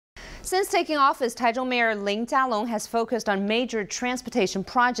Since taking office, Taichung Mayor Lin Chia-lung has focused on major transportation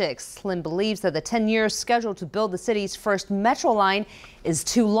projects. Lin believes that the 10 years scheduled to build the city's first metro line is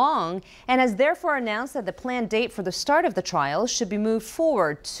too long and has therefore announced that the planned date for the start of the trials should be moved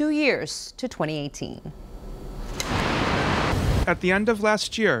forward 2 years to 2018. At the end of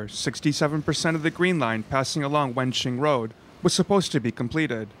last year, 67% of the Green Line passing along Wenxin Road was supposed to be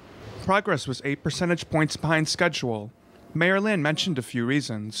completed. Progress was 8 percentage points behind schedule. Mayor Lin mentioned a few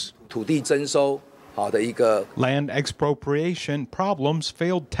reasons. Land expropriation problems,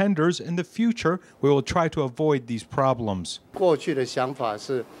 failed tenders. In the future, we will try to avoid these problems. In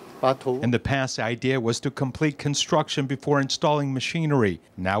the past, the idea was to complete construction before installing machinery.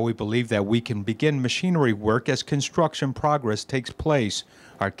 Now we believe that we can begin machinery work as construction progress takes place.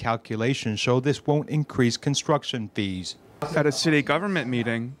 Our calculations show this won't increase construction fees. At a city government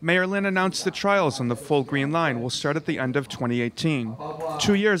meeting, Mayor Lin announced the trials on the full Green Line will start at the end of 2018,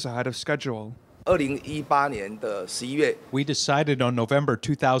 2 years ahead of schedule. We decided on November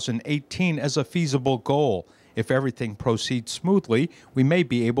 2018 as a feasible goal. If everything proceeds smoothly, we may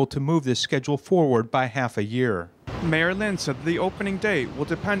be able to move this schedule forward by half a year. Mayor Lin said the opening date will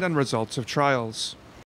depend on results of trials.